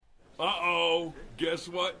Uh-oh, guess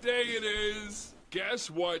what day it is? Guess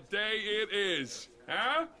what day it is?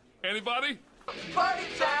 Huh? Anybody? Party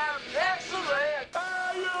time! Excellent!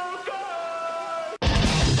 Are you good?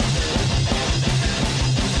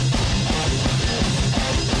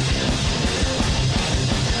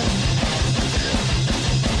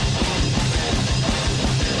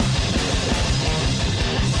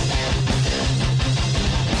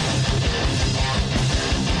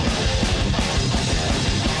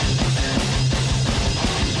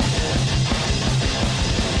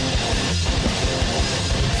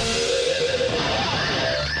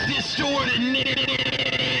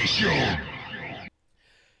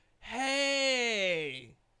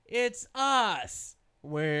 Hey, it's us.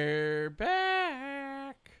 We're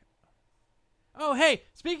back. Oh, hey,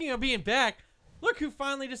 speaking of being back, look who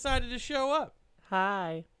finally decided to show up.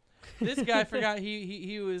 Hi. This guy forgot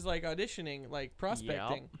he was like auditioning, like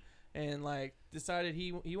prospecting, and like decided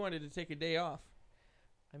he wanted to take a day off.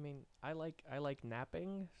 I mean, I like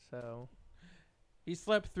napping, so He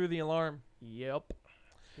slept through the alarm. yep.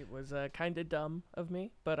 It was kind of dumb of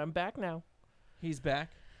me, but I'm back now. He's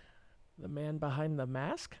back. The man behind the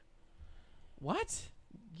mask? What?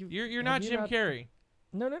 You're have not you Jim Carrey.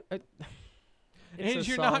 No. It's And a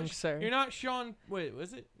you're song, not sir. You're not Sean. Wait,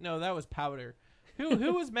 was it? No, that was Powder.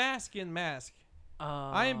 Who was Mask in Mask?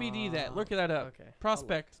 IMBD that. Look that up. Okay.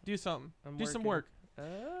 Prospect. Do something. I'm Do some working. work.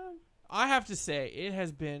 I have to say, it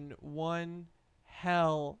has been one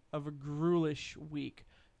hell of a ghoulish week.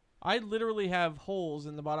 I literally have holes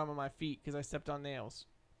in the bottom of my feet because I stepped on nails.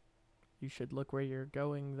 You should look where you're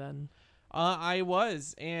going then. I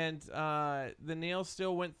was, and the nails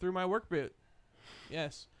still went through my work boot.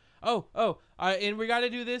 Yes. And we got to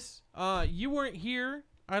do this. You weren't here,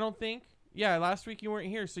 I don't think. Yeah, last week you weren't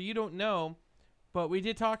here, so you don't know. But we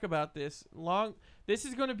did talk about this. This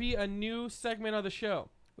is going to be a new segment of the show.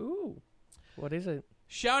 Ooh. What is it?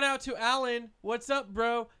 Shout out to Alan. What's up,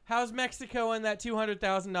 bro? How's Mexico and that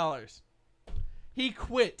 $200,000? He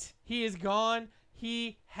quit. He is gone.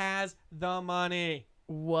 He has the money.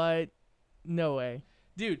 What? No way.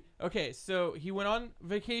 Dude, okay, so he went on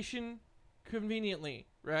vacation conveniently,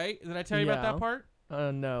 right? Did I tell you about that Yeah. part?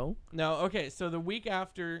 No. No, okay, so the week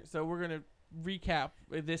after, so we're going to recap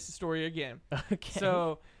this story again. Okay.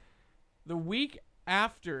 So the week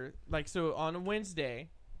after, like, so on Wednesday,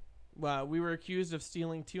 we were accused of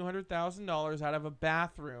stealing $200,000 out of a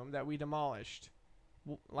bathroom that we demolished,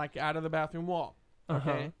 like out of the bathroom wall.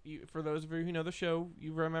 Okay, for those of you who know the show,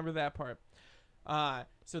 you remember that part.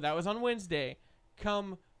 So that was on Wednesday.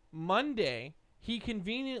 Come Monday, he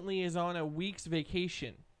conveniently is on a week's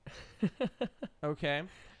vacation. Okay.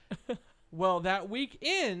 Well, that week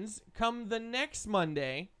ends. Come the next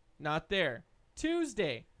Monday, not there.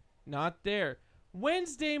 Tuesday, not there.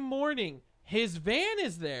 Wednesday morning, his van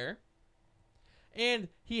is there, and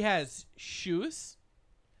he has shoes,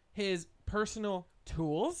 his personal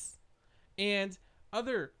tools, and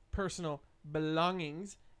other personal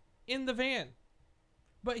belongings in the van.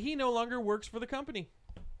 But he no longer works for the company.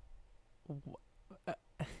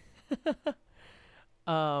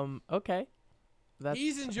 Okay.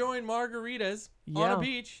 He's enjoying margaritas on Yeah. a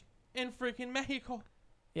beach in freaking Mexico.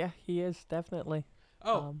 Yeah, he is definitely.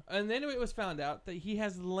 Oh, and then it was found out that he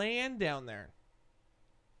has land down there.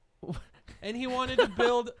 And he wanted to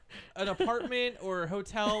build an apartment or a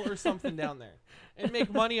hotel or something down there and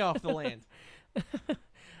make money off the land.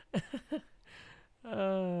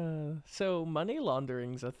 So money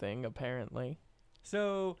laundering's a thing apparently.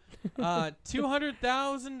 So,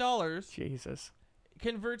 $200,000 Jesus.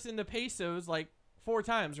 converts into pesos like 4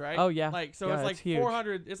 times, right? Oh, yeah. Like, so Yeah, it's like it's huge.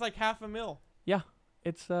 400. It's like $500,000 Yeah,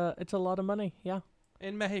 it's a lot of money. Yeah.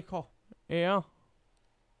 in Mexico. Yeah.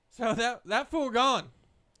 So that fool gone.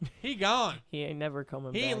 He gone. He ain't never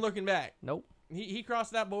coming He back. ain't looking back. Nope. He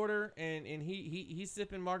crossed that border and he's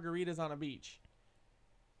sipping margaritas on a beach.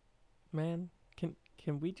 Man, can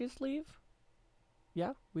we just leave?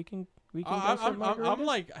 Yeah, we can go I'm sip margaritas?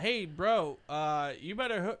 like, hey, bro, you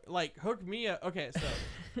better hook me up. Okay, so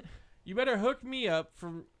you better hook me up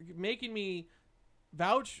for making me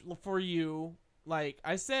vouch for you. Like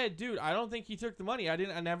I said, dude, I don't think he took the money. I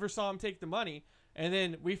never saw him take the money. And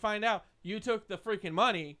then we find out you took the freaking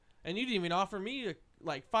money and you didn't even offer me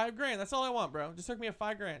like $5,000. That's all I want, bro. Just hook me up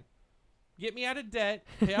 $5,000. Get me out of debt.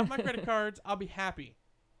 Pay off my credit cards. I'll be happy.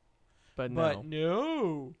 But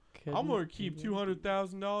no. I'm Couldn't gonna keep even-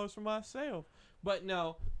 $200,000 for myself. But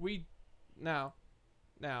no, now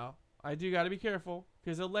I do got to be careful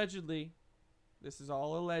because allegedly, this is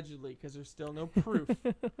all allegedly because there's still no proof.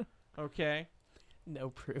 Okay. No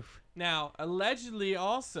proof. Now allegedly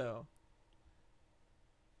also,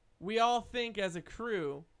 we all think as a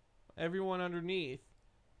crew, everyone underneath,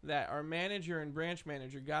 that our manager and branch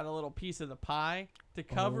manager got a little piece of the pie to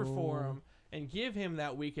cover for him and give him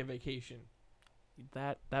that week of vacation.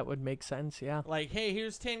 That would make sense, yeah. Like, hey,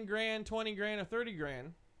 here's 10 grand, 20 grand, or 30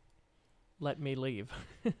 grand. Let me leave.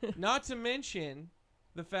 Not to mention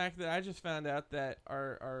the fact that I just found out that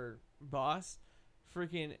our boss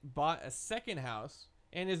freaking bought a second house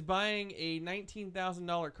and is buying a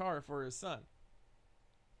 $19,000 car for his son.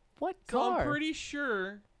 What So car? I'm pretty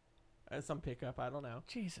sure some pickup, I don't know.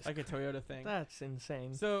 Jesus, Like a Toyota thing. that's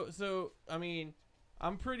insane. So I mean,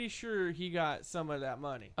 I'm pretty sure he got some of that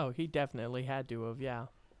money. Oh, he definitely had to have, yeah.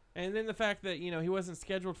 And then the fact that, he wasn't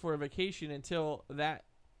scheduled for a vacation until that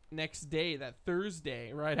next day, that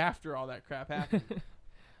Thursday, right after all that crap happened.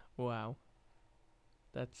 Wow.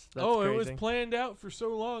 That's Oh, crazy. it was planned out for so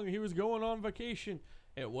long. He was going on vacation.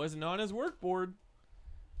 It wasn't on his work board.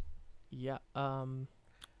 Yeah,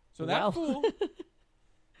 So well. that fool.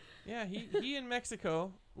 Yeah, he in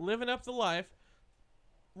Mexico living up the life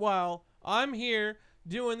while I'm here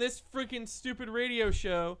doing this freaking stupid radio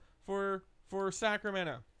show for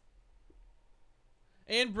Sacramento.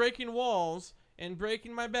 And breaking walls and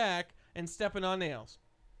breaking my back and stepping on nails.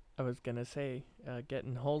 I was gonna say,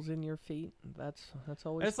 getting holes in your feet. That's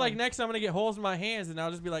always. It's fun. like next I'm going to get holes in my hands and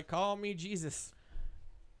I'll just be like, call me Jesus.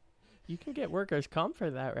 You can get workers' comp for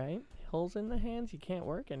that, right? Holes in the hands, you can't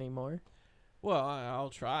work anymore. Well, I'll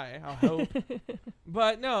try. I'll hope.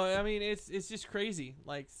 But no, I mean, it's just crazy.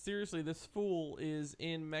 Like, seriously, this fool is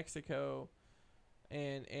in Mexico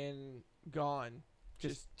and gone.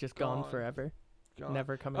 Just gone forever. Gone.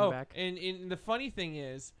 Never coming Oh, back. and the funny thing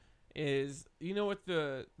is you know what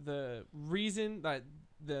the reason that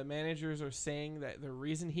the managers are saying that the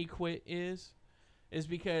reason he quit is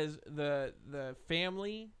because the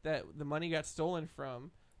family that the money got stolen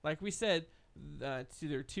from, like we said, there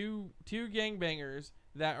are two gangbangers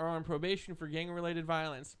that are on probation for gang-related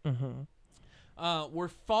violence. Mm-hmm. Were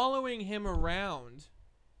following him around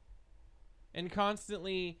and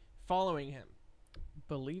constantly following him.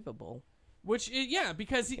 Believable. Which, yeah,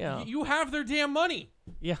 because Yeah. you have their damn money.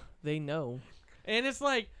 Yeah, they know. And it's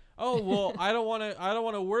like, oh, well, I don't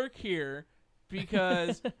want to work here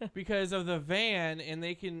because of the van, and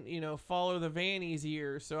they can, follow the van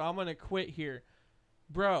easier, so I'm going to quit here.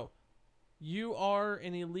 Bro, you are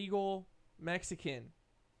an illegal Mexican.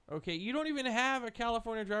 Okay, you don't even have a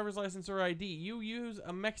California driver's license or ID. You use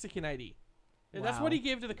a Mexican ID. And that's what Wow. he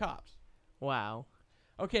gave to the cops. Wow.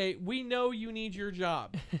 Okay, we know you need your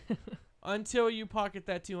job until you pocket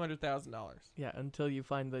that $200,000. Yeah, until you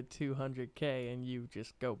find the 200K and you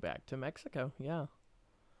just go back to Mexico. Yeah.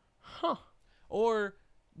 Huh. Or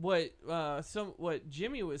what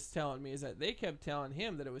Jimmy was telling me is that they kept telling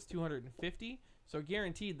him that it was 250. So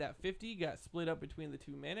guaranteed that 50 got split up between the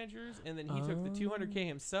two managers, and then he took the 200K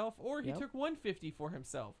himself, or he Yep. took 150 for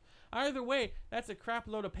himself. Either way, that's a crap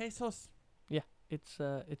load of pesos. Yeah,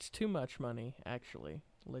 it's too much money, actually,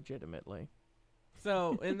 legitimately.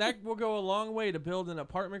 So, and that will go a long way to build an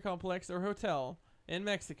apartment complex or hotel in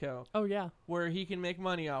Mexico Oh, yeah. where he can make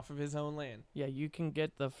money off of his own land. Yeah, you can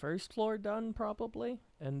get the first floor done, probably,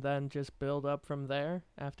 and then just build up from there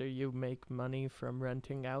after you make money from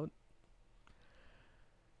renting out.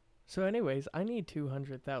 So anyways, I need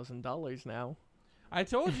 $200,000 now. I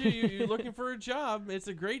told you, you're looking for a job. It's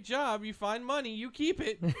a great job. You find money, you keep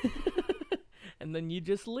it. And then you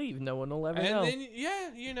just leave. No one will ever And know. then, yeah,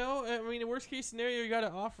 I mean, worst case scenario, you got to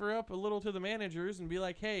offer up a little to the managers and be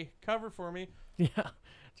like, hey, cover for me. Yeah,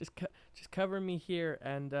 just cover me here,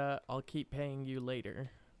 and I'll keep paying you later.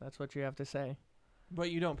 That's what you have to say. But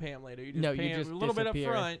you don't pay them later. You just No, pay you them just a little bit disappear.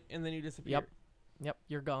 up front, and then you disappear. Yep,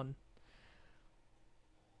 you're gone.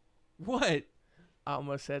 What? I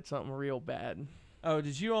almost said something real bad. Oh,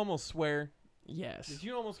 did you almost swear? Yes. Did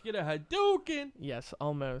you almost get a Hadouken? Yes,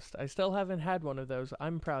 almost. I still haven't had one of those.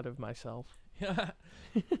 I'm proud of myself.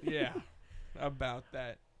 Yeah, about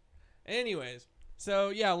that. Anyways, so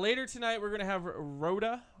yeah, later tonight we're gonna have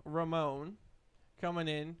Rhoda Ramone coming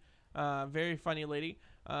in. Very funny lady.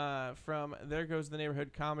 From There Goes the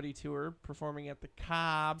Neighborhood Comedy Tour, performing at the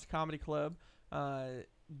Cobb's Comedy Club,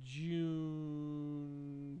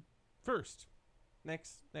 June 1st,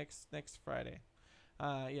 next Friday.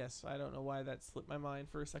 Yes, I don't know why that slipped my mind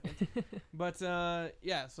for a second, but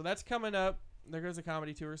yeah, so that's coming up. There Goes the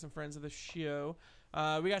Comedy Tour. Some friends of the show.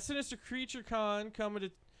 We got Sinister Creature Con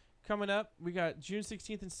coming up. We got June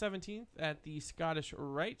 16th and 17th at the Scottish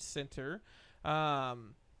Rite Center. Now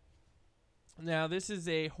this is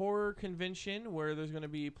a horror convention where there's going to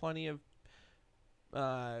be plenty of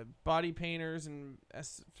body painters and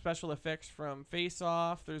special effects from Face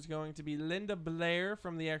Off. There's going to be Linda Blair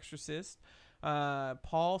from The Exorcist.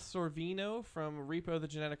 Paul Sorvino from Repo the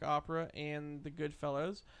Genetic Opera and the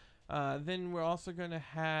Goodfellows. Then we're also going to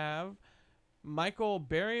have Michael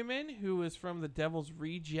Berryman, who is from The Devil's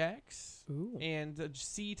Rejects, Ooh. and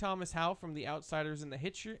C. Thomas Howell from The Outsiders and The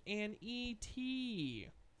Hitcher, and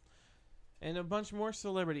E.T. And a bunch more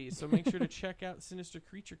celebrities, so make sure to check out Sinister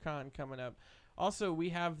Creature Con coming up. Also, we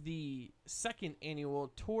have the second annual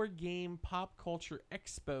Tour Game Pop Culture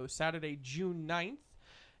Expo, Saturday, June 9th,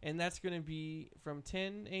 and that's going to be from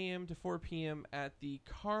 10 a.m. to 4 p.m. at the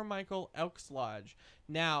Carmichael Elks Lodge.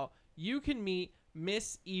 Now, you can meet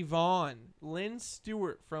Miss Yvonne Lynn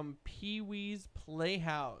Stewart from Pee-wee's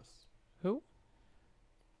Playhouse. Who?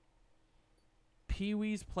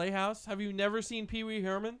 Pee-wee's Playhouse? Have you never seen Pee-wee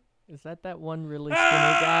Herman? Is that one really skinny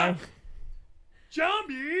guy?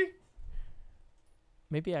 Zombie!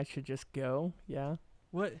 Maybe I should just go. Yeah.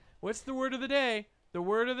 What's the word of the day? The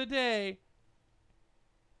word of the day.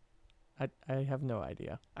 I have no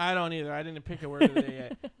idea. I don't either. I didn't pick a word of the day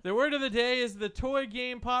yet. The word of the day is the Toy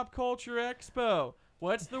Game Pop Culture Expo.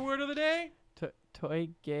 What's the word of the day? Toy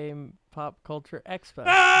Game Pop Culture Expo.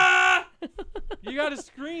 Ah! You gotta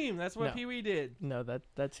scream. That's what No. Pee-wee did. No, that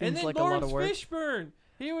And seems then like Lawrence a lot of work. Fishburne.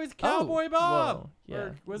 He was Cowboy Oh, Bob. whoa, yeah,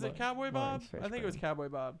 Or was it Cowboy Bob? Lawrence I think it was Fishburne. Cowboy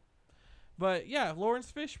Bob. But yeah,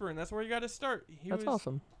 Lawrence Fishburne. That's where you got to start. That's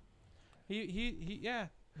awesome. Yeah.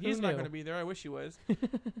 Who He's not knew? going to be there. I wish he was.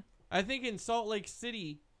 I think in Salt Lake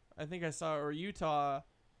City, I think I saw, or Utah.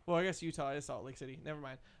 Well, I guess Utah is Salt Lake City. Never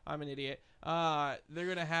mind. I'm an idiot. They're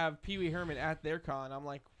going to have Pee-wee Herman at their con. I'm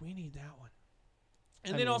like, we need that one.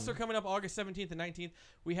 And I then also mean- coming up August 17th and 19th,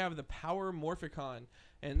 we have the Power Morphicon.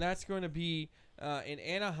 And that's going to be in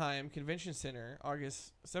Anaheim Convention Center,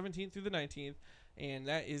 August 17th through the 19th. And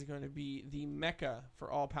that is going to be the mecca for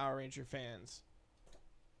all Power Ranger fans.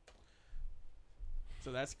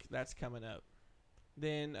 So that's coming up.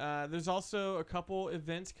 Then there's also a couple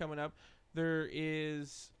events coming up. There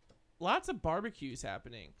is lots of barbecues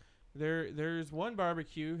happening. There's one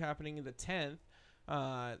barbecue happening in the 10th.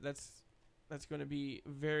 That's going to be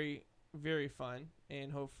very, very fun,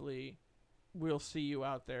 and hopefully we'll see you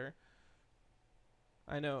out there.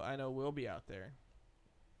 I know we'll be out there.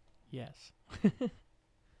 Yes.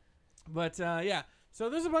 But yeah, so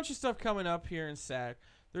there's a bunch of stuff coming up here in SAC.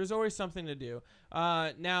 There's always something to do.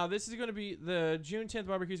 Now this is going to be the June 10th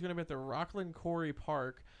barbecue is going to be at the Rockland Quarry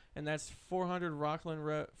Park, and that's 4000 Rockland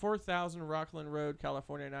Road,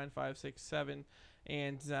 California 9567.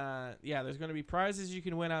 And yeah, there's going to be prizes you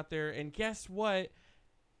can win out there. And guess what?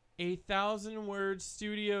 1,000 Word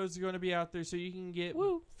Studios is going to be out there, so you can get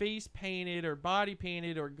Woo. face painted or body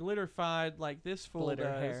painted or glitterified like this fool Glitter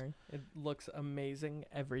does. hair. It looks amazing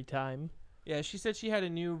every time. Yeah, she said she had a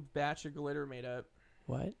new batch of glitter made up.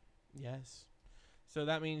 What? Yes. So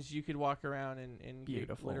that means you could walk around and get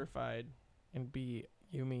Beautiful. glitterified. And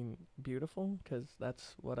you mean beautiful? Because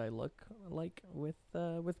that's what I look like with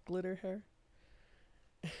glitter hair.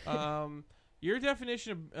 Your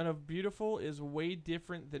definition of beautiful is way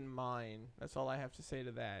different than mine. That's all I have to say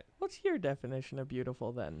to that. What's your definition of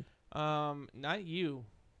beautiful then? Not you.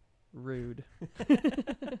 Rude.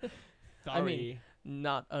 Sorry. I mean,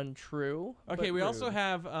 not untrue. Okay, but we also rude.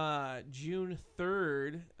 have June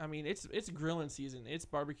 3rd. I mean, it's grilling season. It's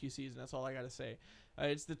barbecue season. That's all I got to say.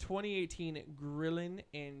 It's the 2018 Grillin'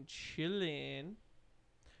 and Chillin'.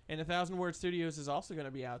 And 1,000 Word Studios is also going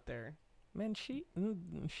to be out there. Man, she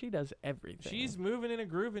does everything. She's moving and a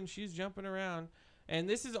grooving. She's jumping around. And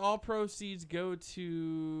this is all proceeds go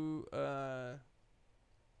to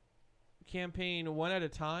campaign One at a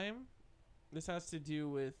Time. This has to do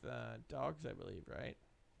with dogs, I believe, right?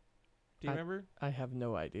 Do you remember? I have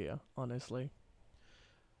no idea, honestly.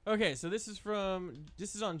 Okay, so this is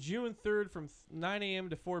on June 3rd from 9 a.m.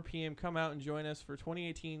 to 4 p.m. Come out and join us for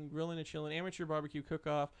 2018 Grillin' and Chillin' Amateur Barbecue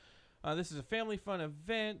Cook-Off. This is a family fun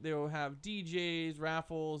event. They will have DJs,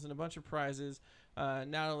 raffles, and a bunch of prizes,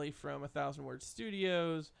 not only from 1,000 Word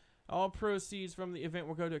Studios. All proceeds from the event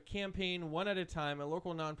will go to Campaign One at a Time, a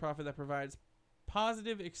local nonprofit that provides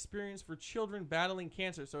positive experience for children battling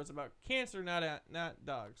cancer. So it's about cancer, not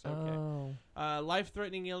dogs. Okay. Oh.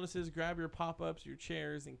 Life-threatening illnesses. Grab your pop-ups, your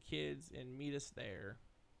chairs, and kids, and meet us there.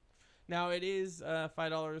 Now it is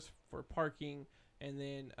 $5 for parking, and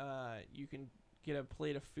then you can get a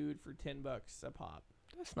plate of food for $10 a pop.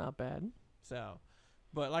 That's not bad. So,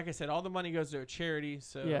 but like I said, all the money goes to a charity.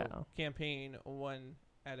 So Yeah. Campaign One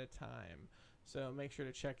at a Time. So make sure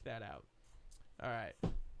to check that out. All right.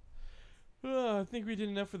 I think we did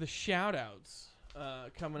enough for the shout outs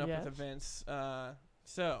coming up Yes. with events.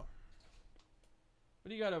 So What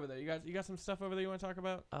do you got over there? You got some stuff over there you want to talk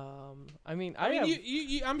about? I mean, I mean, have,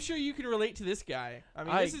 you, I'm sure you can relate to this guy. I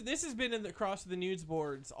mean, this has been across the news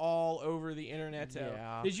boards all over the internet.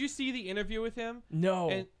 Yeah. Did you see the interview with him? no.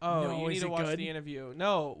 And, no, you need is to it watch good? the interview.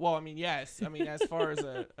 No, well, I mean, yes. I mean, as far as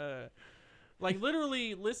like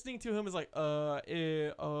literally listening to him is like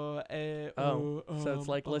So it's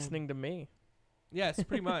like listening to me. Yes,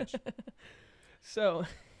 pretty much. So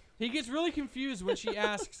He gets really confused when she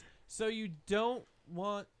asks, so you do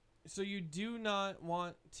not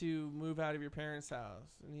want to move out of your parents' house?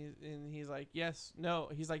 And he's like, yes, no.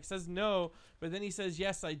 He's like, says no, but then he says,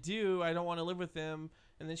 yes, I do. I don't want to live with them.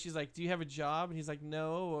 And then she's like, do you have a job? And he's like,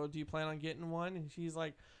 no. Or do you plan on getting one? And she's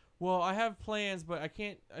like, well, I have plans, but I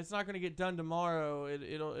can't. It's not going to get done tomorrow.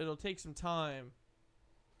 It'll take some time.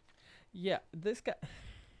 yeah, this guy.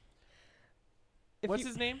 What's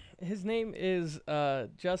his name? His name is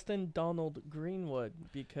Justin Donald Greenwood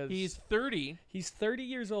because He's 30. he's 30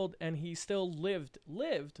 years old and he still lived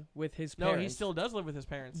with his No, parents. he still does live with his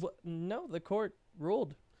parents. No, the court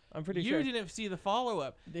ruled. I'm pretty You sure. didn't see the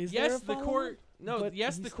follow-up. Is there a Yes, the follow-up? court. No, But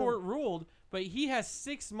yes, he the still- court ruled, but he has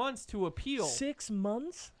 6 months to appeal. 6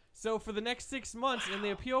 months? So for the next 6 months in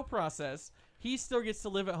the appeal process, he still gets to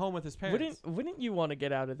live at home with his parents. Wouldn't you want to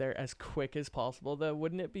get out of there as quick as possible though?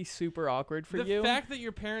 Wouldn't it be super awkward for the you? fact that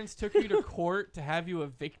your parents took you to court to have you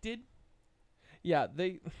evicted? Yeah,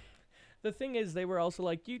 the thing is they were also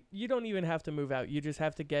like you don't even have to move out. You just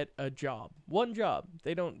have to get a job. One job.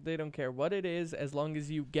 They don't care what it is as long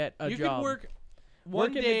as you get a You job. could work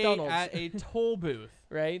one at day McDonald's. at a toll booth.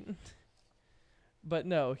 Right? But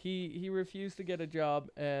no, he refused to get a job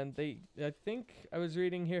and I think I was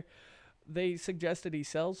reading here they suggested he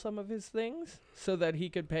sells some of his things so that he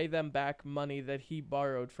could pay them back money that he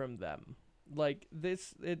borrowed from them. Like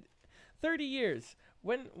 30 years.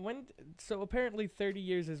 So apparently 30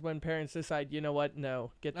 years is when parents decide, you know what?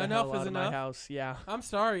 No, get the Enough hell is out of enough. my house. Yeah. I'm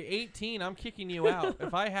sorry, 18, I'm kicking you out.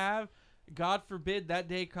 If I have, God forbid that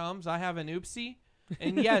day comes, I have an oopsie.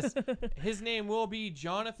 And yes, his name will be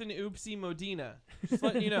Jonathan Oopsie Modena. Just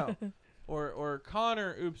letting you know. Or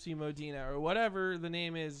Connor Oopsie Modena, or whatever the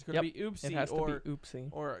name is. It's going to be Oopsie. It has to be oopsie.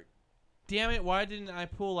 Or, damn it, why didn't I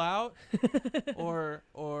pull out?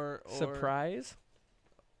 or Surprise?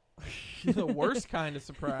 the worst kind of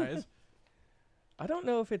surprise. I don't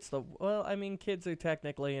know if it's well, I mean, kids are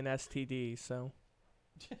technically an STD, so.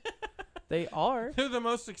 They are. They're the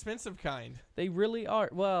most expensive kind. They really are.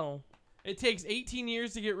 Well, it takes 18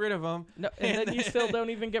 years to get rid of them. no, and then you still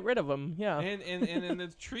don't even get rid of them. Yeah. And the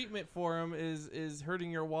treatment for them is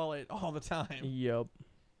hurting your wallet all the time. Yep.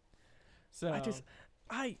 So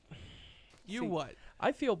See, what?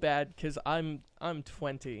 I feel bad because I'm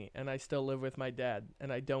 20 and I still live with my dad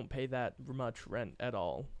and I don't pay that much rent at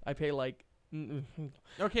all. I pay like.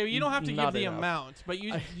 Okay, well, you don't have to give Not the enough. amount, but I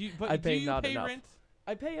do pay you not pay enough. rent?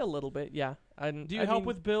 I pay a little bit, yeah. Do you help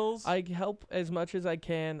with bills? I help as much as I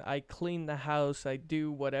can. I clean the house. I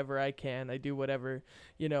do whatever I can. I do whatever,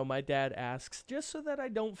 my dad asks, just so that I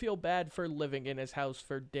don't feel bad for living in his house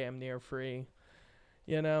for damn near free.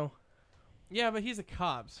 Yeah, but he's a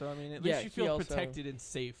cop, so I mean, at Yeah, least you he feel also- protected and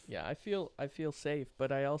safe. Yeah, I feel safe,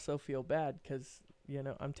 but I also feel bad because,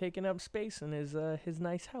 I'm taking up space in his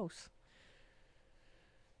nice house.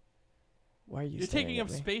 Why are you You're staring taking at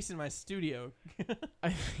up me? space in my studio.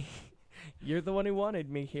 You're the one who wanted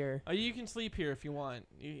me here. You can sleep here if you want.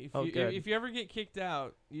 Good. If you ever get kicked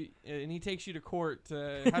out, and he takes you to court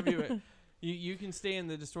to have you, you can stay in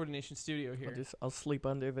the Distorted Nation studio here. I'll sleep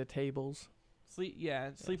under the tables. Sleep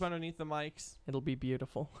Yes. underneath the mics. It'll be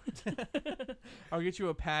beautiful. I'll get you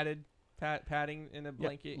a padding and a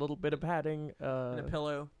blanket, A little bit of padding. and a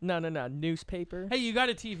pillow. No, newspaper. Hey, you got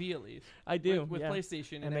a TV at least. I do. with yeah.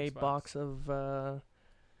 PlayStation and and a Xbox. box of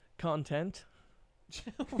content.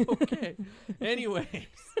 Okay. Anyways,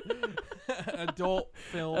 adult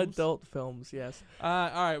films. Adult films, yes. All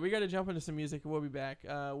right, we got to jump into some music. We'll be back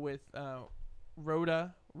with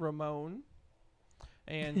Rhoda Ramone,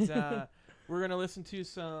 and we're gonna listen to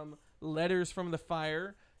some Letters from the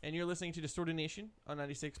Fire. And you're listening to Distorted Nation on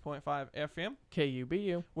 96.5 FM,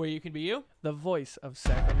 KUBU, where you can be you. the voice of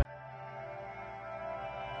Sacramento.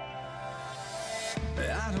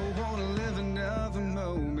 I don't want to live another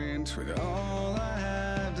moment with all I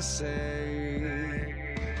have to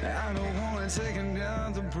say. I don't want to take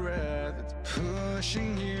another breath that's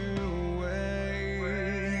pushing you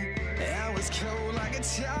away. I was cold like a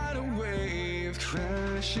tidal wave,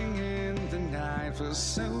 crashing in the night for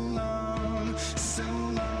so long, so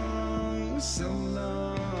long, so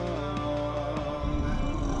long.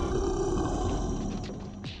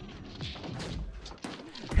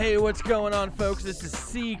 Hey, what's going on, folks? This is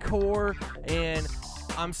C-Core, and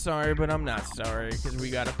I'm sorry, but I'm not sorry, because we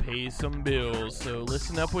got to pay some bills. So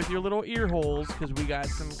listen up with your little ear holes, because we got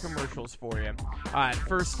some commercials for you. All right,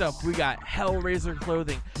 first up, we got Hellraiser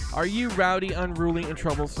Clothing. Are you rowdy, unruly, and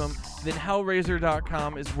troublesome? Then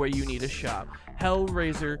Hellraiser.com is where you need to shop.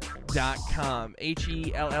 Hellraiser.com.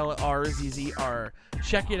 HELLRZZR.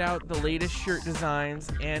 Check it out, the latest shirt designs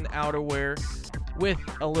and outerwear with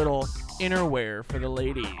a little innerwear for the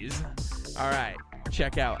ladies. All right,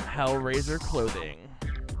 check out Hellraiser Clothing.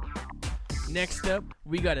 Next up,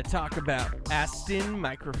 we got to talk about Aston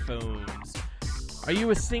Microphones. Are you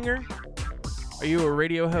a singer? Are you a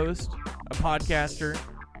radio host? A podcaster?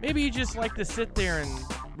 Maybe you just like to sit there and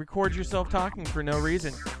record yourself talking for no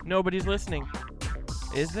reason. Nobody's listening.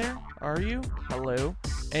 Is there? Are you? Hello?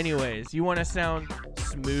 Anyways, you want to sound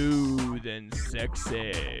smooth and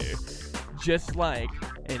sexy, just like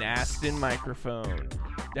an Aston microphone.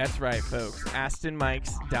 That's right, folks.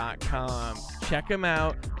 AstonMics.com. Check them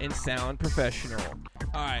out and sound professional.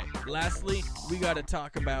 All right, lastly, we got to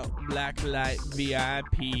talk about Blacklight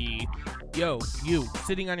VIP. Yo, you,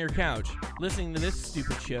 sitting on your couch, listening to this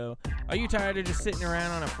stupid show. Are you tired of just sitting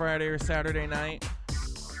around on a Friday or Saturday night,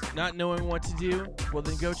 not knowing what to do? Well,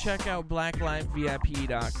 then go check out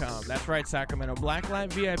BlacklightVIP.com. That's right, Sacramento.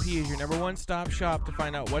 Blacklight VIP is your number one stop shop to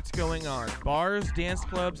find out what's going on. Bars, dance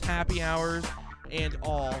clubs, happy hours, and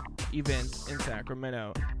all events in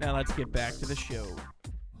Sacramento. Now let's get back to the show.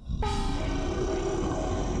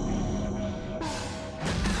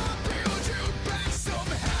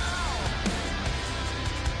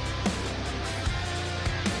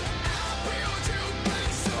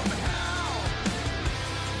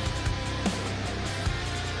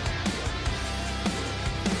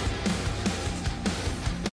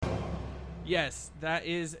 Yes, that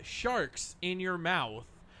is Sharks in Your Mouth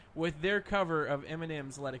with their cover of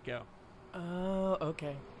Eminem's Let It Go. Oh,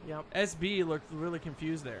 okay. Yep. SB looked really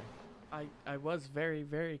confused there. I was very,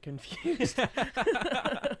 very confused.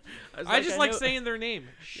 I just like saying their name.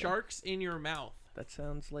 Sharks in Your Mouth. That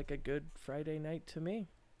sounds like a good Friday night to me.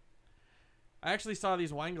 I actually saw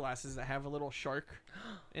these wine glasses that have a little shark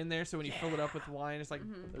in there, so when you fill it up with wine, it's like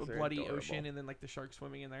Those a are bloody adorable. ocean and then like the shark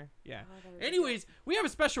swimming in there. Yeah. Oh, that would be Anyways, we have a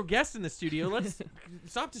special guest in the studio. Let's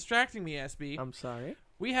stop distracting me, SB. I'm sorry.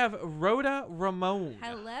 We have Rhoda Ramone.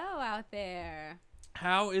 Hello out there.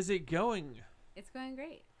 How is it going? It's going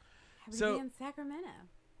great. Happy So- to be in Sacramento.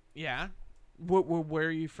 Yeah. Where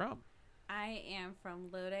are you from? I am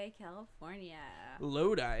from Lodi, California.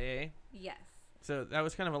 Lodi, eh? Yes. So that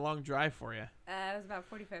was kind of a long drive for you. It was about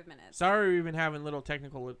 45 minutes. Sorry we've been having little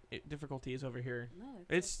technical difficulties over here. No,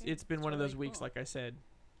 It's okay. been one of those really weeks, cool. like I said.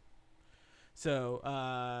 So,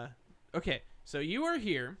 okay. So you are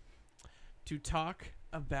here to talk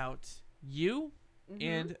about you Mhm.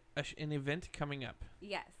 and an event coming up.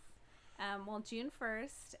 Yes. Well, June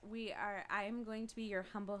 1st, I'm going to be your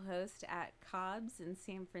humble host at Cobb's in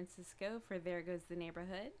San Francisco for There Goes the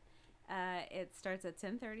Neighborhood. It starts at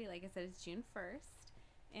 10:30. Like I said, it's June 1st.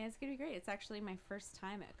 And it's going to be great. It's actually my first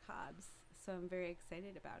time at Cobb's, so I'm very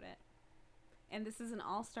excited about it. And this is an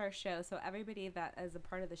all-star show, so everybody that is a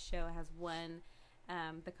part of the show has won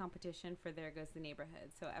the competition for There Goes the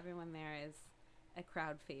Neighborhood. So everyone there is a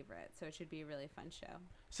crowd favorite, so it should be a really fun show.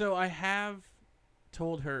 So I have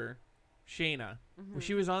told her, Shayna,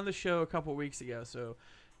 she was on the show a couple weeks ago, so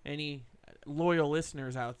any loyal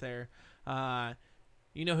listeners out there,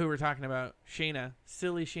 you know who we're talking about. Shayna,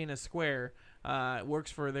 Silly Shayna Square,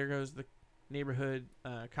 works for There Goes the Neighborhood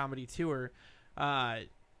comedy tour.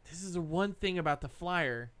 This is the one thing about the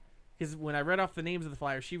flyer, because when I read off the names of the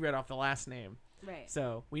flyer, she read off the last name. Right.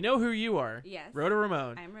 So we know who you are. Yes. Rhoda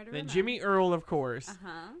Ramone. I'm Rhoda Then Ramone. Jimmy Earl, of course.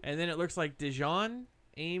 Uh-huh. And then it looks like Dijon,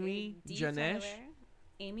 Amy, Dee Janesh, Tyler,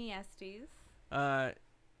 Amy Estes,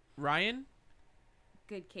 Ryan,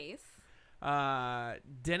 Good Case,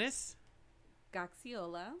 Dennis.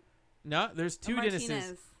 Gaxiola, No, there's two Dennises.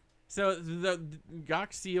 Martinez. So the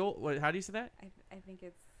Gaxiol, how do you say that? I think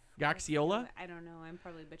it's Gaxiola? I don't know. I'm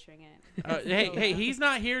probably butchering it. Hey, he's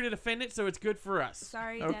not here to defend it, so it's good for us.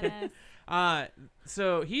 Sorry, Okay. Dennis.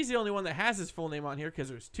 So he's the only one that has his full name on here because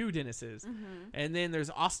there's two Dennises. And then there's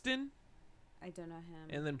Austin, I don't know him.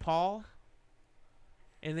 and then Paul.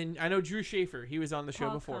 And then I know Drew Schaefer. He was on the show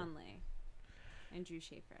Paul before. Conley and Drew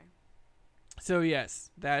Schaefer. So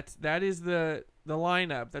yes, that is the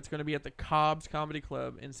lineup that's going to be at the Cobb's Comedy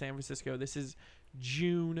Club in San Francisco. This is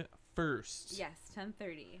June 1st. Yes,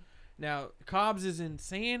 10:30. Now, Cobb's is in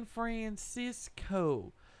San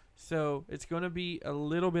Francisco, so it's going to be a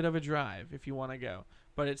little bit of a drive if you want to go.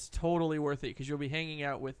 But it's totally worth it because you'll be hanging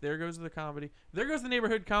out with There Goes the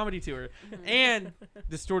Neighborhood Comedy Tour, and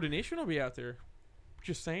Distorted Nation will be out there.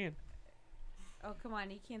 Just saying. Oh, come on.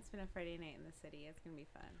 You can't spend a Friday night in the city. It's going to be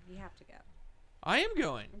fun. You have to go. I am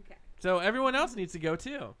going. Okay. So everyone else needs to go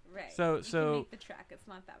too. Right. So you so can make the trek. It's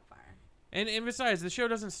not that far. and besides, the show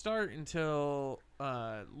doesn't start until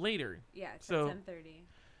later. Yeah, it's So- at 10:30.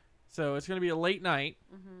 So it's gonna be a late night.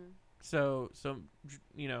 Mm-hmm. So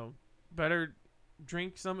better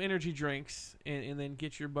drink some energy drinks and then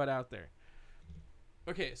get your butt out there.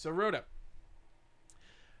 Okay, so Rhoda,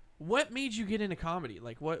 what made you get into comedy?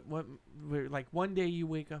 Like like one day you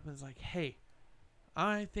wake up and it's like, hey,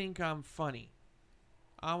 I think I'm funny.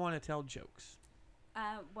 I want to tell jokes.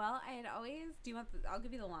 Well, I had always. Do you want? I'll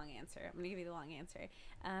give you the long answer. I'm gonna give you the long answer.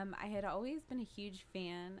 I had always been a huge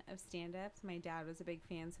fan of stand-ups. My dad was a big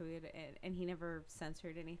fan, so and he never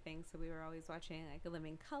censored anything. So we were always watching like A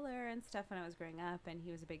Living Color and stuff when I was growing up. And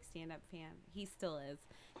he was a big stand-up fan. He still is.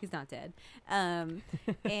 He's not dead.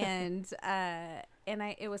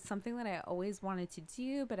 It was something that I always wanted to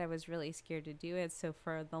do, but I was really scared to do it. So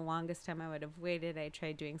for the longest time, I would have waited. I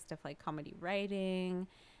tried doing stuff like comedy writing,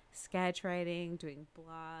 sketch writing, doing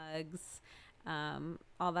blogs,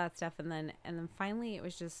 all that stuff, and then finally it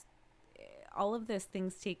was just all of those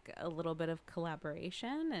things take a little bit of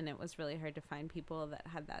collaboration, and it was really hard to find people that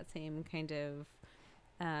had that same kind of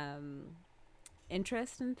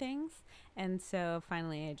interest in things. And so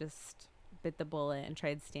finally I just bit the bullet and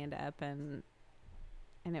tried stand up, and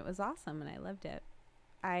it was awesome and I loved it.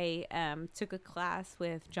 I took a class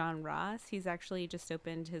with John Ross. He's actually just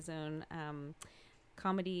opened his own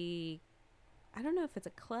comedy, I don't know if it's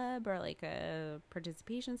a club or like a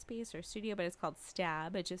participation space or studio, but it's called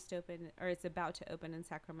Stab. It just opened, or it's about to open in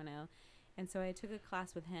Sacramento. And so I took a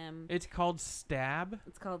class with him. It's called Stab.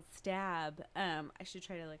 It's called Stab. I should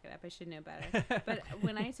try to look it up. I should know better. But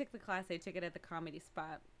when I took the class, I took it at the Comedy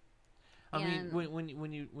Spot. I mean,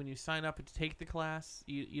 when you sign up to take the class,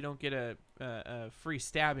 you don't get a free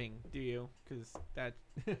stabbing, do you? Because that.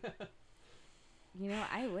 You know,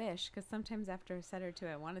 I wish, because sometimes after a set or two,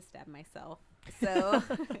 I want to stab myself. So.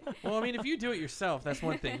 Well, I mean, if you do it yourself, that's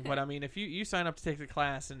one thing. But I mean, if you sign up to take the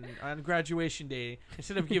class and on graduation day,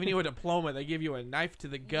 instead of giving you a diploma, they give you a knife to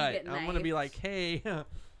the gut. get I'm gonna be like, hey,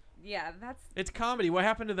 Yeah, that's. it's comedy. What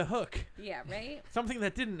happened to the hook? Yeah, right? Something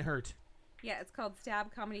that didn't hurt. Yeah, it's called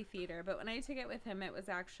Stab Comedy Theater. But when I took it with him, it was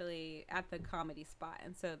actually at the Comedy Spot.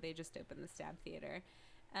 And so they just opened the Stab Theater.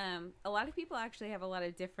 A lot of people actually have a lot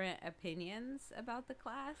of different opinions about the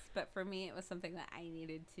class, but for me, it was something that I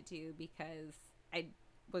needed to do because I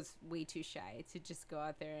was way too shy to just go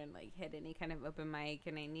out there and like hit any kind of open mic,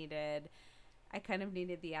 and I kind of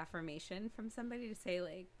needed the affirmation from somebody to say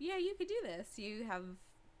like, yeah, you could do this. You have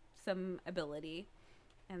some ability,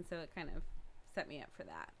 and so it kind of set me up for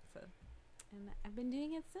that. So, and I've been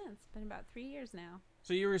doing it since. It's been about 3 years now.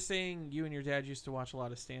 So you were saying you and your dad used to watch a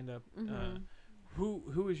lot of stand-up. Mm-hmm.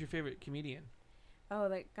 Who is your favorite comedian? Oh,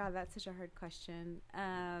 God, that's such a hard question.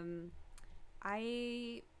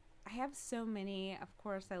 I have so many. Of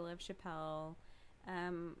course, I love Chappelle.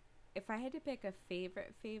 If I had to pick a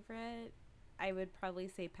favorite, I would probably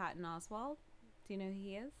say Patton Oswalt. Do you know who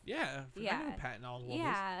he is? Yeah, I know who Patton Oswalt is.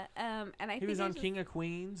 Yeah, and I think He was on King of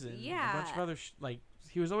Queens and a bunch of other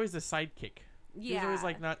he was always the sidekick. Yeah, He was always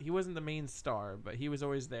like he wasn't the main star, but he was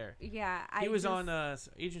always there. Yeah, He was on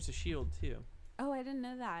Agents of S.H.I.E.L.D. too. Oh, I didn't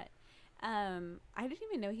know that. I didn't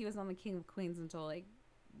even know he was on the King of Queens until like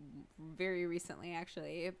very recently,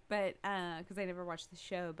 actually. But because I never watched the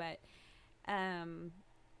show, but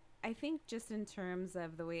I think just in terms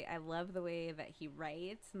of the way I love the way that he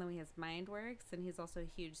writes and the way his mind works, and he's also a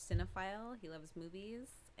huge cinephile. He loves movies,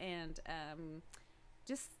 and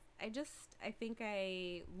I think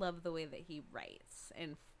I love the way that he writes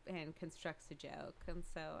and constructs a joke, and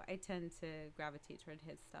so I tend to gravitate toward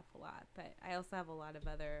his stuff a lot. But I also have a lot of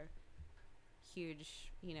other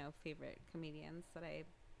huge, favorite comedians that I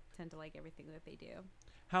tend to like everything that they do.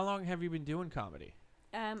 How long have you been doing comedy?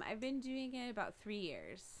 I've been doing it about 3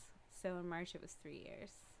 years. So in March it was 3 years.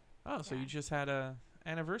 Oh, so Yeah. you just had a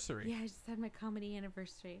anniversary. Yeah, I just had my comedy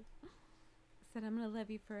anniversary. Said I'm gonna love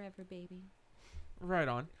you forever, baby. Right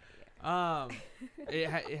on.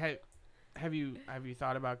 Have you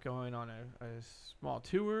thought about going on a small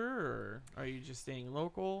tour, or are you just staying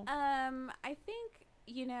local? I think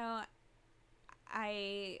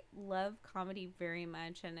I love comedy very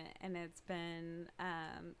much, and it's been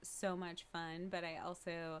so much fun. But I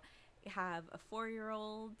also have a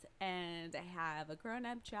 4-year-old and I have a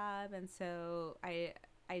grown-up job, and so I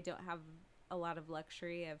don't have a lot of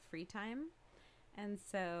luxury of free time. And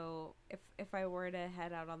so if I were to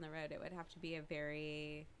head out on the road, it would have to be a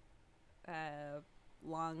very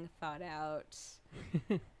long thought out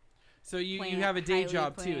So you Plan- have a day highly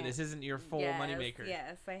job too. plan- This isn't your full yes, moneymaker.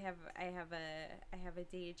 Yes, I have a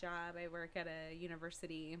day job. I work at a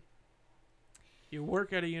university. You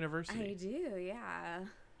work at a university. I do, yeah.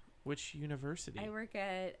 Which university? I work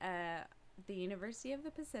at the University of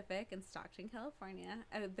the Pacific in Stockton, California.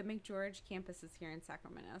 The McGeorge campus is here in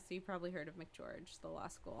Sacramento, so you've probably heard of McGeorge, the law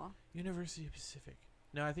school. University of Pacific.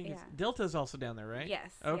 No, I think it's Yeah. Delta's also down there, right?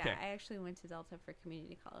 Yes. Okay. Yeah, I actually went to Delta for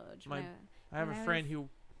community college. My- when I have when a I friend was- who.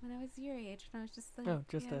 when I was your age, when I was just like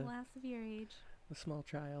just a- last of your age. A small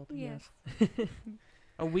child. Yes. Yes.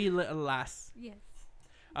 A wee little lass. Yes.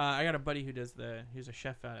 I got a buddy who does he's a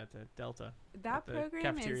chef out at the Delta. That At the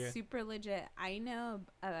program cafeteria. is super legit. I know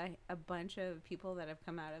a bunch of people that have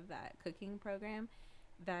come out of that cooking program.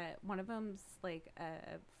 That one of them's like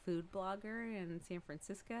a food blogger in San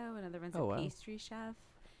Francisco. Another one's Oh, a wow. pastry chef.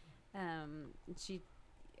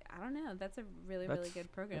 I don't know. That's a really That's-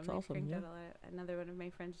 good program. that's They awesome, cranked yeah. out a lot. Another one of my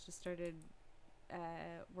friends just started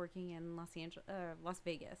working in Las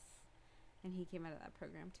Vegas, and he came out of that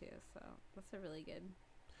program too. So that's a really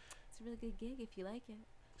good gig if you like it.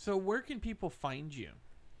 So where can people find you?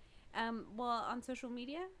 Well, on social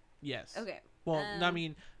media. Yes. Okay. Well, I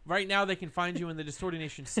mean, right now they can find you in the Distorted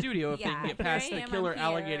Nation studio if they can get here past I the am, killer I'm here.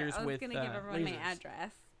 alligators I was with gonna give everyone lasers. my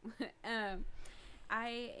address.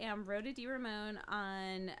 I am Rhoda D. Ramon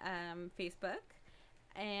on Facebook,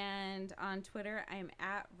 and on Twitter I'm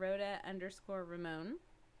at Rhoda_Ramon,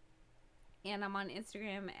 and I'm on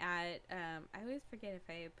Instagram at I always forget if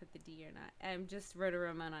I put the D or not. I'm just Rhoda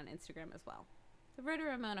Ramon on Instagram as well. So Rhoda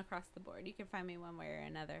Ramon across the board. You can find me one way or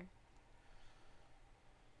another.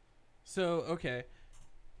 So okay,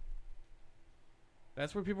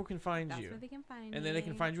 that's where people can find That's you, where they can find me. and then they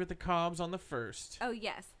can find you at the Cobbs on the 1st. Oh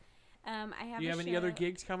yes, I have. Do you a have any other show-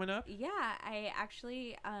 gigs coming up? Yeah, I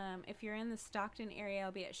actually, if you're in the Stockton area,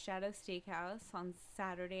 I'll be at Shadow Steakhouse on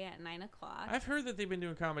Saturday at 9 o'clock. I've heard that they've been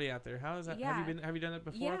doing comedy out there. How is that? Yeah. Have you done it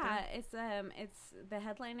before? out Yeah, there? it's the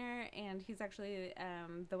headliner, and he's actually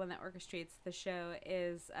the one that orchestrates the show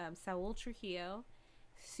is Saul Trujillo,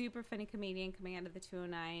 super funny comedian coming out of the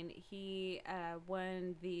 209. He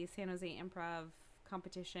won the San Jose Improv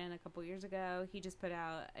competition a couple years ago. He just put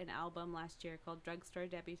out an album last year called Drugstore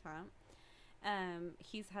Debutante.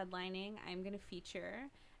 He's headlining. I'm going to feature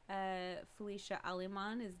Felicia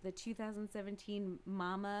Aliman is the 2017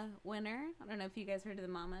 Mama winner. I don't know if you guys heard of the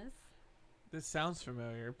Mamas. This sounds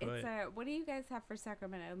familiar, but It's what do you guys have for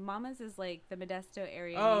Sacramento? Mamas is like the Modesto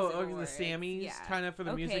area. oh, music okay, the awards. Sammys Yeah. kind of for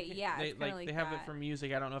the Okay, music. yeah, they it's kinda like they have it that. for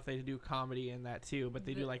music. I don't know if they do comedy in that too, but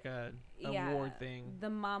they do like a award thing. The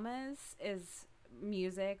Mamas is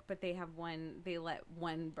music, but they let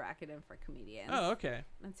one bracket in for comedians. Oh, okay.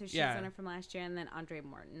 And so she's yeah. winner from last year, and then Andre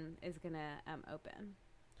Morton is gonna open.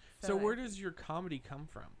 So where does your comedy come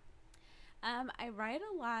from? I write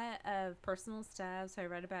a lot of personal stuff. So I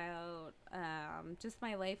write about just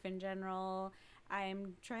my life in general.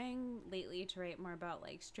 I'm trying lately to write more about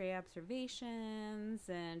like stray observations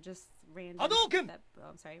and just random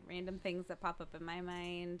random things that pop up in my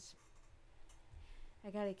mind. I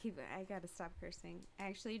gotta stop cursing. I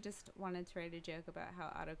actually just wanted to write a joke about how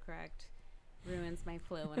autocorrect ruins my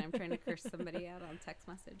flow when I'm trying to curse somebody out on text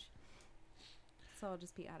message. So I'll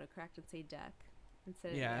just be autocorrect and say duck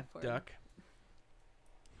instead of the F word. duck.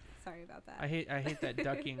 Sorry about that. I hate that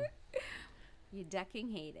ducking. You ducking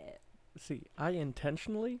hate it. See, I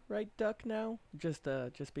intentionally write duck now, just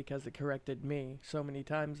because it corrected me so many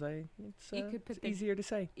times. It's easier to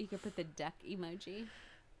say. You could put the duck emoji.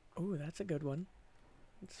 Oh, that's a good one.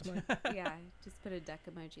 It's smart. Yeah, just put a duck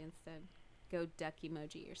emoji instead. Go duck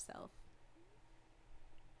emoji yourself.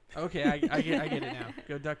 Okay, I get it now.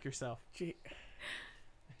 Go duck yourself. Gee.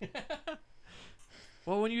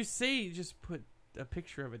 Well, when you say just put a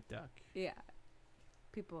picture of a duck. Yeah.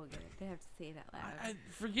 People will get it. They have to say it out loud. I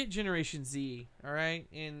forget Generation Z, all right,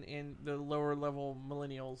 and the lower level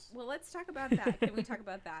millennials. Well, let's talk about that. Can we talk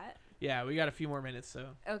about that? Yeah, we got a few more minutes, so.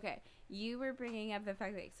 Okay. You were bringing up the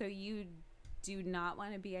fact that so you do not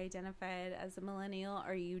want to be identified as a millennial,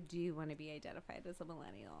 or you do want to be identified as a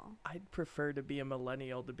millennial? I'd prefer to be a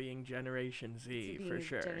millennial to being Generation Z, To for being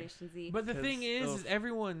sure. Generation Z. But the thing is oof.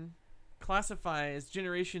 everyone classifies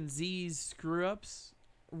Generation Z's screw-ups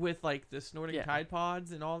with like the snorting Yeah. Tide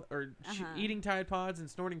Pods and all, or eating Tide Pods and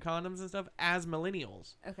snorting condoms and stuff as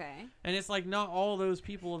millennials. Okay. And it's like not all those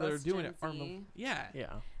people that are That's doing Gen it are. Z. Yeah.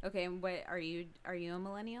 Yeah. Okay. And what are you? Are you a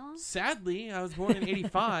millennial? Sadly, I was born in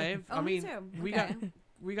 '85. Oh, I me mean, too. we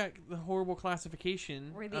Okay. got the horrible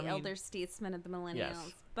classification. We're the I mean, elder statesmen of the millennials.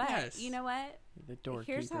 Yes. But Yes. you know what? The doorkeepers.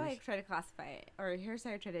 Here's how I try to classify it, or here's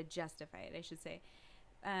how I try to justify it, I should say.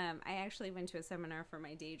 I actually went to a seminar for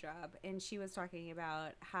my day job, and she was talking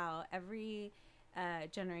about how every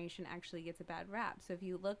generation actually gets a bad rap. So if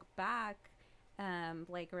you look back,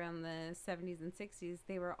 like around the 70s and 60s,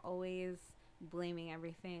 they were always blaming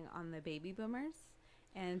everything on the baby boomers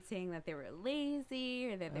and saying that they were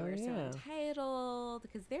lazy or that they were so entitled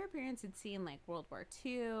because their parents had seen like World War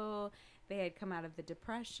II. They had come out of the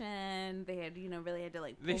Depression. They had, really had to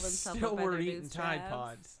like pull They themselves still up out were of eating those Tide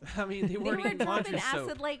jobs. Pods. I mean, they They weren't were eating dropping laundry acid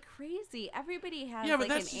soap. like crazy. Everybody has Yeah, like but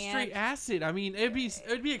that's an just straight aunt. acid. I mean, it'd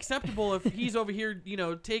be acceptable if he's over here,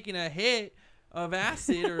 taking a hit of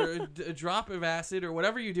acid or a drop of acid or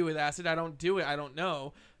whatever you do with acid. I don't do it. I don't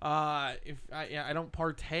know. If I don't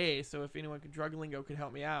partay, so if anyone could drug lingo could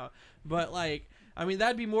help me out. But like, I mean,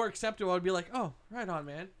 that'd be more acceptable. I'd be like, oh, right on,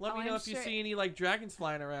 man. Let me know I'm if you sure- see any like dragons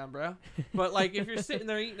flying around, bro. But like, if you're sitting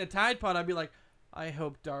there eating a Tide Pod, I'd be like, I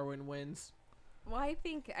hope Darwin wins. Well,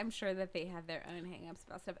 I'm sure that they have their own hang-ups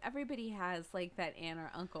about stuff. Everybody has like that aunt or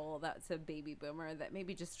uncle that's a baby boomer that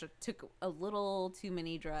maybe just took a little too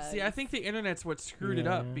many drugs. See, I think the internet's what screwed it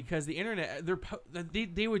up because the internet,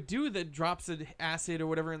 they would do the drops of acid or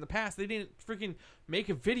whatever in the past. They didn't freaking make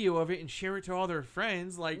a video of it and share it to all their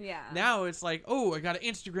friends. Like now it's like, oh, I got to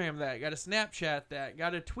Instagram that, got to Snapchat that, got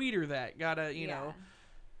to Twitter that, got to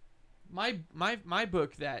my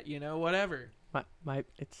book that, whatever.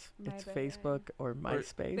 It's book, Facebook or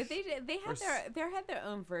MySpace. But they had had their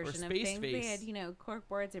own version of Space things. Face. They had cork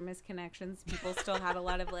boards or misconnections. People still had a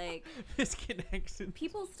lot of like Misconnections.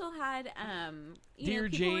 people still had Dear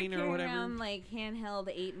people Jane were or carrying whatever. around like handheld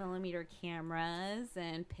 8mm cameras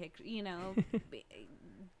and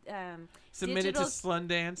Submitted digital- to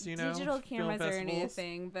Slundance, digital film cameras are a new festivals.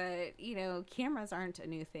 thing, but cameras aren't a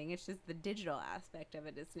new thing. It's just the digital aspect of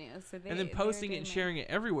it is new. So And then posting it and sharing it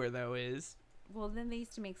everywhere though is. Well, then they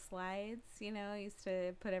used to make slides. Used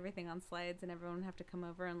to put everything on slides, and everyone would have to come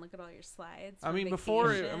over and look at all your slides. I from mean, it was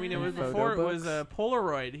vacation. Photo before it was books. a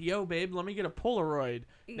Polaroid. Yo, babe, let me get a Polaroid.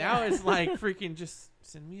 Now Yeah. it's like freaking just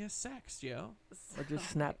send me a sext, yo. Or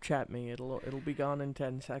just Snapchat me. It'll be gone in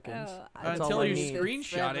 10 seconds. Oh, That's Until all I you need.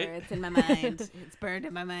 screenshot it. It's in my mind. It's burned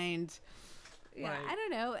in my mind. Yeah, Right. I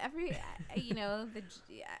don't know.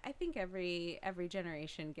 I think every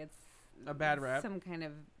generation gets A bad rap. some kind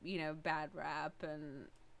of bad rap, and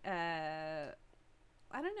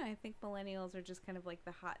I don't know. I think millennials are just kind of like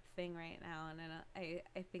the hot thing right now, and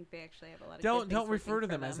I think they actually have a lot of Don't good things refer to working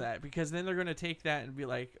for them as that because then they're gonna take that and be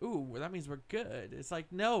like, ooh, well, that means we're good. It's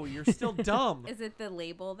like, no, you're still dumb. Is it the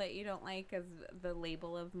label that you don't like? Is the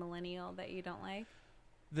label of millennial that you don't like?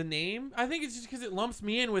 The name? I think it's just because it lumps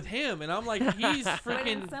me in with him, and I'm like, he's But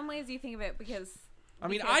in freaking. some ways, you think of it because. I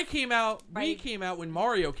mean, because we came out when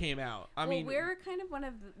Mario came out. I mean, we're kind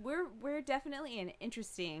of we're definitely an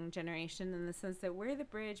interesting generation in the sense that we're the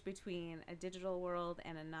bridge between a digital world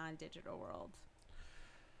and a non-digital world.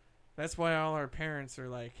 that's why all our parents are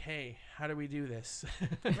like, hey, how do we do this?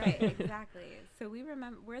 Right, exactly. So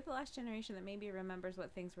we're the last generation that maybe remembers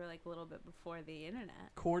what things were like a little bit before the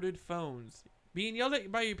internet. Corded phones. Being yelled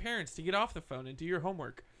at by your parents to get off the phone and do your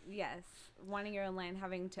homework. Yes, wanting your own line,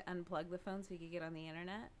 having to unplug the phone so you could get on the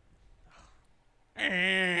internet.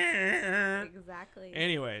 Exactly.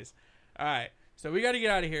 Anyways, all right. So we got to get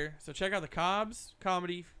out of here. So check out the Cobb's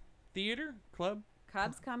Comedy Theater Club.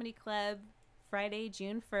 Cobb's Comedy Club, Friday,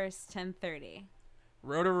 June 1st, 10:30.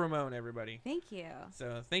 Rhoda Ramon, everybody. Thank you.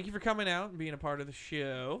 So thank you for coming out and being a part of the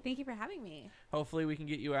show. Thank you for having me. Hopefully we can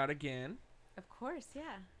get you out again. Of course,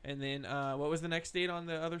 yeah. And then what was the next date on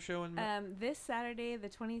the other show? This Saturday, the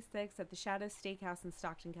 26th, at the Shadow Steakhouse in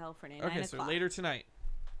Stockton, California. Okay, 9 so o'clock. later tonight.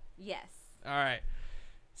 Yes. All right.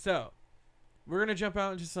 So we're going to jump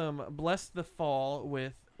out into some Bless the Fall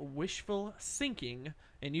with Wishful Sinking.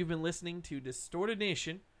 And you've been listening to Distorted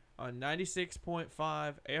Nation on 96.5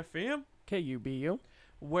 FM, KUBU,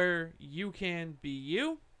 where you can be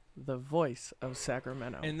you. the voice of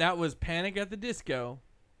Sacramento. And that was Panic at the Disco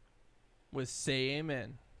with Say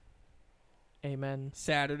Amen. Amen.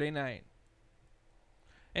 Saturday night.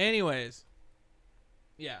 Anyways,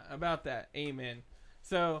 yeah, about that. Amen.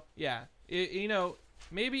 So, yeah,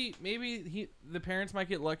 maybe the parents might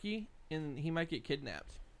get lucky and he might get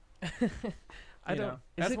kidnapped. I don't.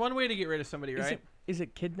 That's one way to get rid of somebody, right? Is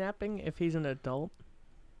it kidnapping if he's an adult?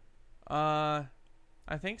 I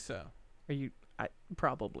think so.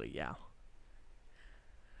 Probably, yeah.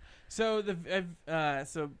 So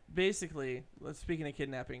so basically, speaking of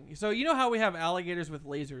kidnapping, so you know how we have alligators with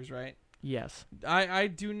lasers, right? Yes. I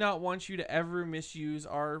do not want you to ever misuse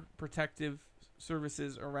our protective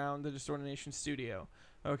services around the Distorted Nation studio.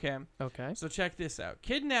 Okay. Okay. So check this out.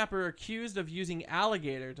 Kidnapper accused of using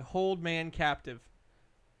alligator to hold man captive.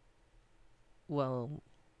 Well,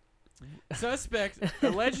 Suspect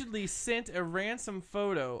allegedly sent a ransom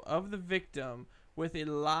photo of the victim with a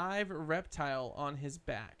live reptile on his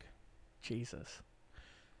back. Jesus.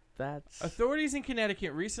 That's... Authorities in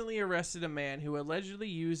Connecticut recently arrested a man who allegedly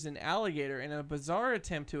used an alligator in a bizarre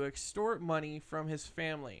attempt to extort money from his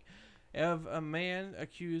family of a man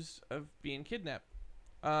accused of being kidnapped.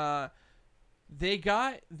 They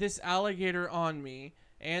got this alligator on me,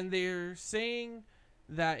 and they're saying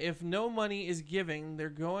that if no money is given, they're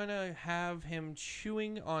going to have him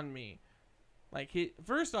chewing on me. Like,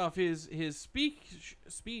 first off, his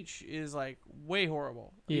speech is, like, way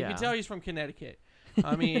horrible. You Yeah. can tell he's from Connecticut.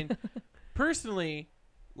 I mean, personally,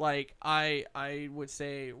 like, I would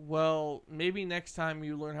say, well, maybe next time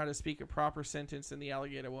you learn how to speak a proper sentence and the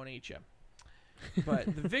alligator won't eat you.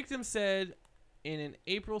 But the victim said in an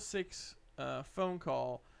April 6th phone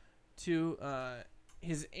call to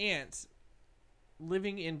his aunt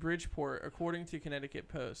living in Bridgeport, according to Connecticut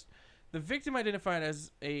Post. The victim, identified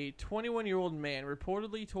as a 21-year-old man,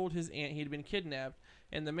 reportedly told his aunt he had been kidnapped,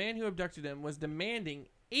 and the man who abducted him was demanding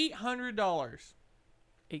 $800.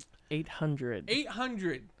 800.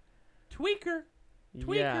 $800. Tweaker.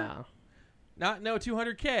 Yeah. Not no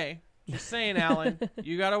 200K. Just saying, Alan.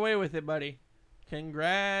 You got away with it, buddy.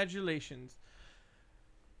 Congratulations.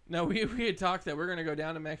 No, we had talked that we're going to go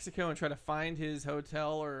down to Mexico and try to find his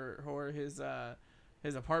hotel or his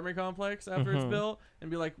apartment complex after it's built and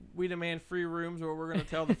be like, we demand free rooms or we're going to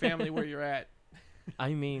tell the family where you're at.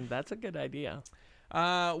 I mean, that's a good idea.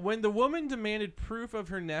 When the woman demanded proof of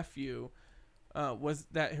her nephew, was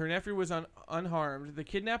that her nephew was unharmed, the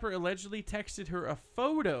kidnapper allegedly texted her a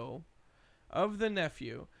photo of the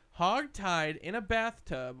nephew hog-tied in a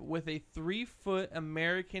bathtub with a 3-foot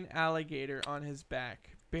American alligator on his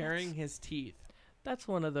back, baring his teeth. That's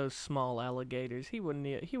one of those small alligators. He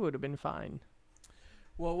would have been fine.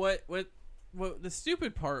 Well, what the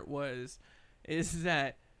stupid part is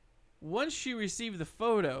that once she received the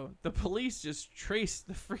photo, the police just traced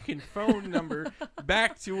the freaking phone number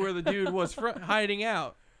back to where the dude was hiding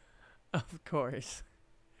out. Of course.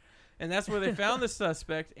 And that's where they found the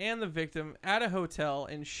suspect and the victim at a hotel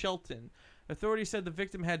in Shelton. Authorities said the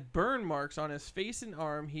victim had burn marks on his face and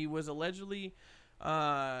arm. He was allegedly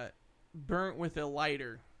burnt with a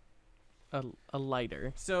lighter. A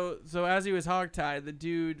lighter. So as he was hogtied, the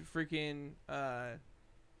dude freaking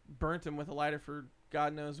burnt him with a lighter for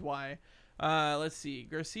God knows why. Let's see.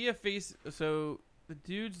 Garcia faced... So the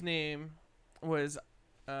dude's name was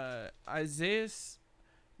Isaiah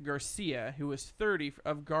Garcia, who was 30,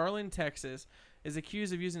 of Garland, Texas, is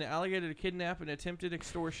accused of using an alligator to kidnap and attempted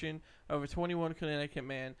extortion of a 21 Connecticut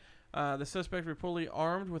man. The suspect reportedly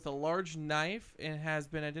armed with a large knife and has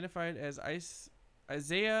been identified as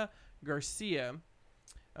Isaiah Garcia.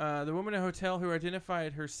 The woman at the hotel who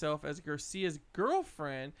identified herself as Garcia's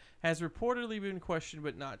girlfriend has reportedly been questioned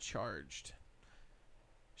but not charged.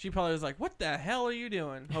 She probably was like, what the hell are you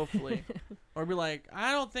doing? Hopefully. Or be like,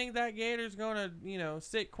 I don't think that gator's going to,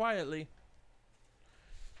 sit quietly.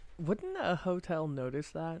 Wouldn't a hotel notice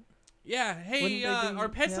that? Yeah. Hey, are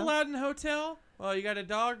pets allowed in the hotel? Well, you got a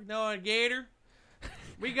dog? No, a gator?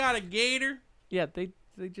 We got a gator. Yeah, they'd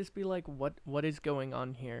just be like, what is going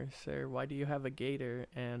on here, sir? Why do you have a gator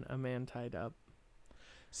and a man tied up?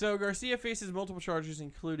 So Garcia faces multiple charges,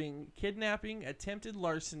 including kidnapping, attempted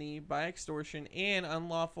larceny by extortion, and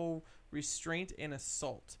unlawful restraint and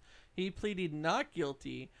assault. He pleaded not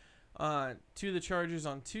guilty to the charges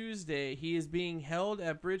on Tuesday. He is being held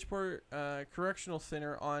at Bridgeport Correctional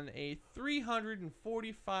Center on a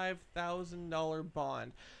 $345,000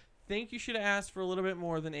 bond. Think you should have asked for a little bit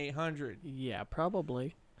more than $800. Yeah,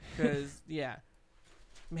 probably. Because, yeah.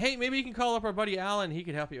 Hey, maybe you can call up our buddy Alan. He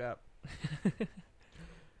could help you out.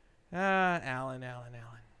 Alan.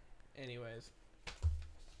 Anyways.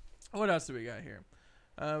 What else do we got here?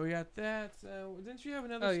 We got that. Didn't you have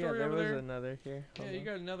another story there over was there? another here. Yeah, Hold you on.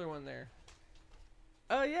 got another one there.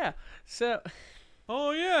 Oh, yeah. So...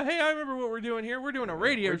 Oh, yeah. Hey, I remember what we're doing here. We're doing a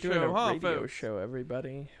radio we're show, doing a huh, radio folks? show,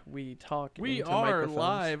 everybody. We talk We into are microphones.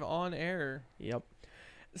 live on air. Yep.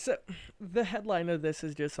 So, the headline of this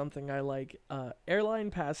is just something I like. Airline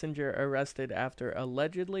passenger arrested after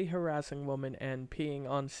allegedly harassing woman and peeing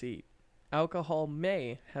on seat. Alcohol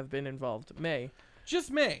may have been involved.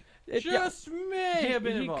 Just may. Yeah. Just may have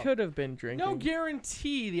been He involved. could have been drinking. No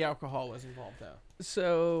guarantee the alcohol was involved, though.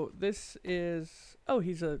 So, this is... Oh,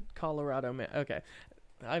 he's a Colorado man. Okay.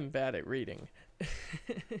 I'm bad at reading.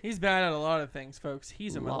 He's bad at a lot of things, folks.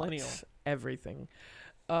 He's a millennial. Lots, everything.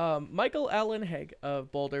 Michael Allen Haig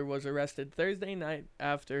of Boulder was arrested Thursday night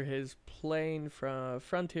after his plane from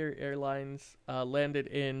Frontier Airlines landed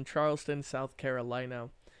in Charleston, South Carolina.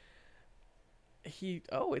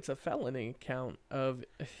 it's a felony count of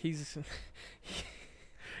he's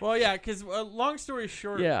Well, yeah, because long story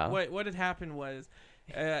short, Yeah. what had happened was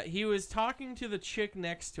he was talking to the chick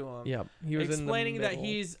next to him, Yep, he was explaining in the that middle.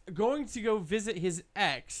 he's going to go visit his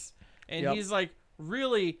ex, and Yep. he's like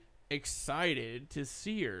really excited to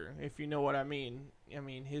see her, if you know what I mean. I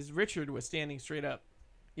mean, his Richard was standing straight up.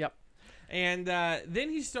 Yep. And then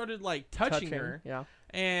he started like touching her, Yeah.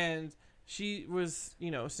 and she was,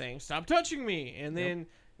 saying, "Stop touching me." And then,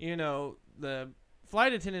 the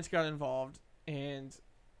flight attendants got involved and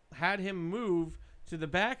had him move to the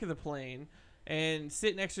back of the plane and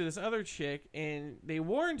sit next to this other chick, and they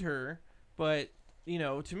warned her, but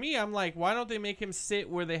to me, I'm like, why don't they make him sit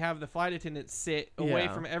where they have the flight attendants sit away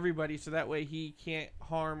Yeah. from everybody, so that way he can't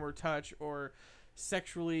harm or touch or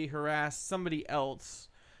sexually harass somebody else,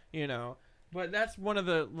 But that's one of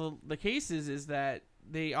the cases, is that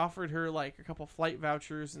they offered her like a couple flight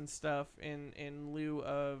vouchers and stuff in lieu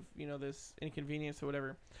of this inconvenience or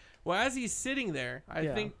whatever. Well, as he's sitting there, I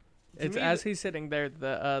Yeah. think to It's me as he's sitting there,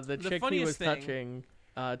 the chick he funniest was thing- touching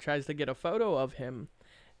tries to get a photo of him,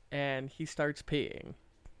 and he starts peeing.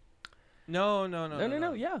 no,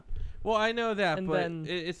 Yeah, Well, I know that, And but then-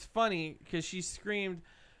 it's funny because she screamed,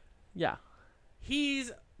 yeah.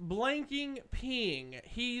 "He's blanking peeing.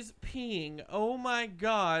 He's peeing. Oh my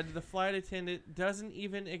God." The flight attendant doesn't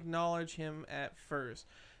even acknowledge him at first.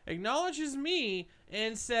 Acknowledges me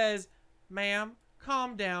and says, "Ma'am,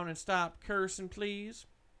 calm down and stop cursing, please."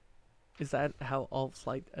 Is that how all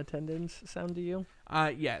flight attendants sound to you?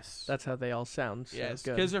 Yes. That's how they all sound. So yes,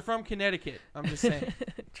 good. because they're from Connecticut. I'm just saying.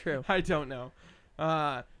 True. I don't know.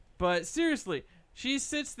 But seriously, she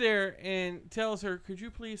sits there and tells her, "Could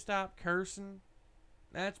you please stop cursing?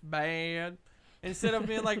 That's bad." Instead of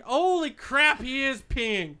being like, "Holy crap, he is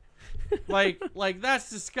peeing." like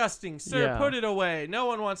that's disgusting. Sir, Yeah. put it away. No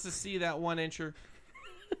one wants to see that 1-incher.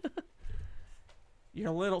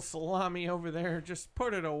 Your little salami over there, just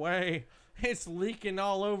put it away. It's leaking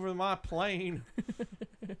all over my plane.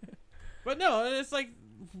 But no, it's like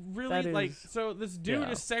really That like, is- so this dude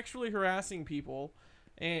yeah. is sexually harassing people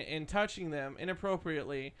and touching them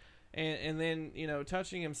inappropriately, and then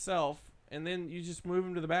touching himself, and then you just move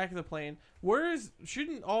him to the back of the plane.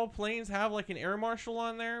 Shouldn't all planes have like an air marshal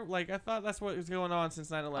on there? Like, I thought that's what was going on since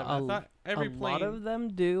 9/11. I thought every a plane. lot of them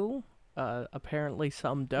do. Apparently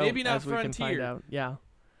some don't. Maybe not as we can find Frontier. out. Yeah.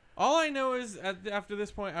 All I know is after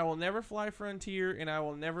this point, I will never fly Frontier, and I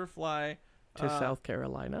will never fly To South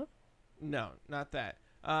Carolina. No, not that.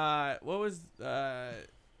 What was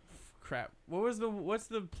crap? What's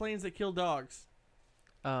the planes that kill dogs?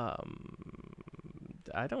 I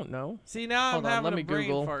don't know. See, now Hold I'm on, having let a me brain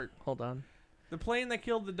Google. fart. Hold on. The plane that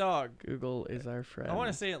killed the dog. Google is our friend. I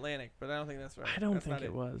want to say Atlantic, but I don't think that's right. I don't That's think not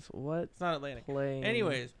it was. What It's not Atlantic. plane?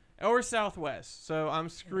 Anyways, or Southwest. So I'm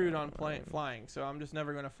screwed on Right. flying. So I'm just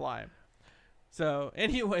never gonna fly. So,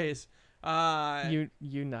 anyways,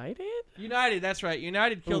 United? United. That's right.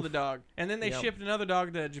 United killed the Oof. dog, and then they Yep. shipped another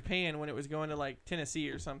dog to Japan when it was going to like Tennessee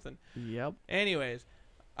or something. Yep. Anyways,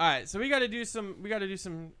 all right. So we got to do some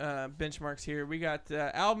benchmarks here. We got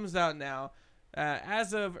albums out now.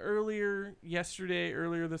 As of earlier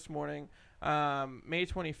this morning, May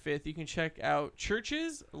 25th, you can check out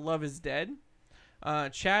Churches, Love is Dead,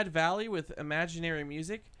 Chad Valley with Imaginary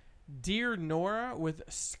Music, Dear Nora with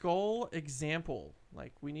Skull Example.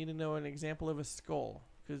 Like, we need to know an example of a skull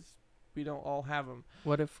because we don't all have them.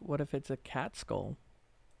 What if it's a cat skull?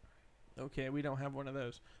 Okay, we don't have one of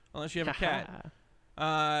those unless you have a cat.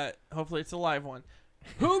 Hopefully it's a live one.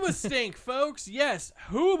 Hoobastank, folks. Yes,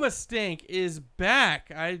 Hoobastank is back.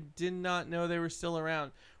 I did not know they were still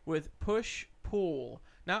around with Push Pull.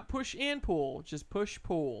 Not Push and Pull, just Push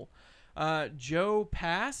Pull. Joe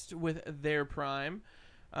Past with Their Prime.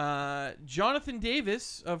 Jonathan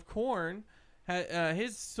Davis of Korn,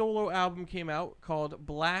 his solo album came out called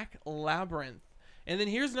Black Labyrinth. And then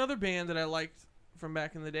here's another band that I liked from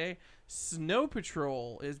back in the day. Snow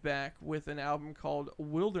Patrol is back with an album called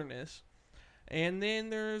Wilderness. And then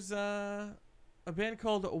there's a band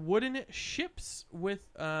called Wooden Ships with,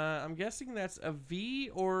 I'm guessing that's a V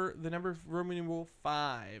or the number Roman numeral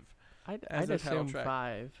 5. I'd the title assume track.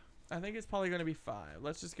 5. I think it's probably going to be 5.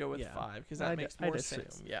 Let's just go with Yeah. 5 because that makes more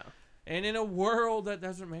sense. Assume, yeah. And in a world that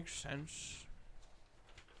doesn't make sense,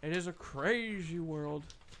 it is a crazy world.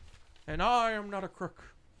 And I am not a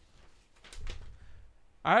crook.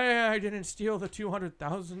 I didn't steal the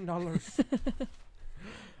 $200,000.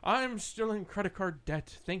 I'm still in credit card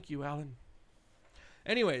debt. Thank you, Alan.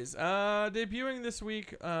 Anyways, debuting this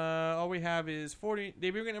week, all we have is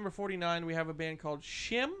debuting at number 49. We have a band called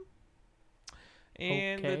Shim,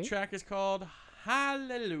 and Okay. the track is called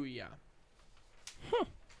Hallelujah.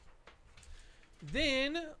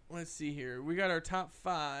 Then, let's see here. We got our top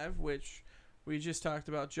 5, which we just talked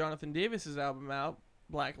about Jonathan Davis's album out,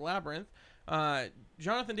 Black Labyrinth.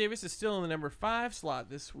 Jonathan Davis is still in the number 5 slot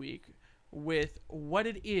this week with What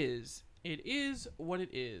It Is. It is what it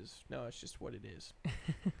is. No, it's just what it is.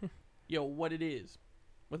 Yo, what it is.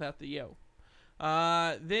 Without the yo.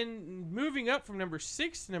 Then moving up from number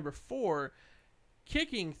 6 to number 4,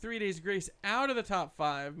 kicking 3 Days Grace out of the top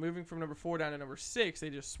 5, moving from number 4 down to number 6. They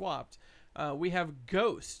just swapped. We have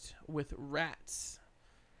Ghost with Rats.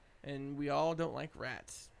 And we all don't like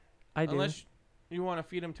rats. I do. Unless you want to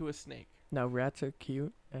feed them to a snake. No, rats are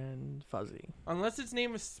cute and fuzzy. Unless its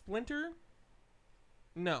name is Splinter?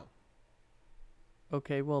 No.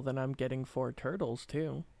 Okay, well then I'm getting 4 turtles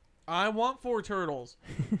too. I want 4 turtles.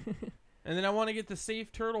 And then I want to get the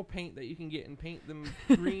safe turtle paint that you can get and paint them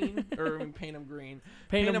green. Or paint them green.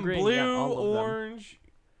 Paint them green, blue, yeah, all of them. orange,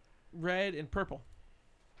 red, and purple.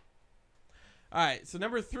 All right, so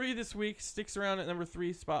number 3 this week sticks around at number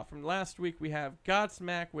 3 spot from last week. We have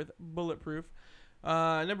Godsmack with Bulletproof.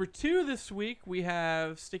 Number 2 this week, we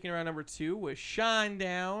have sticking around number 2 with Shine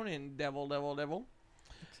Down and Devil, Devil, Devil.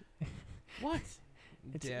 What?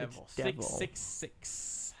 Devil. It's Devil.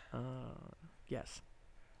 666. Yes.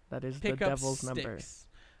 That is Pick the up devil's number. sticks.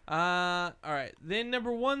 All right. Then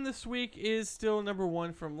number 1 this week is still number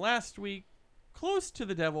 1 from last week. Close to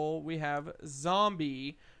the devil, we have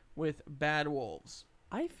Zombie with Bad Wolves.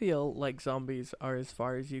 I feel like zombies are as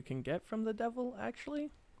far as you can get from the devil, actually.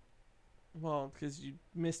 Well, because you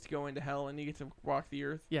missed going to hell and you get to walk the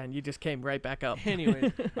earth. Yeah, and you just came right back up.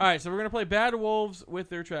 Anyway. All right, so we're going to play Bad Wolves with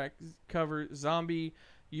their track cover, Zombie.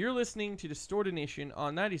 You're listening to Distorted Nation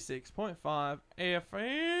on 96.5 FM.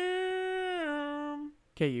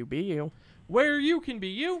 KUBU. Where you can be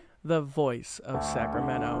you. The voice of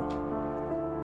Sacramento.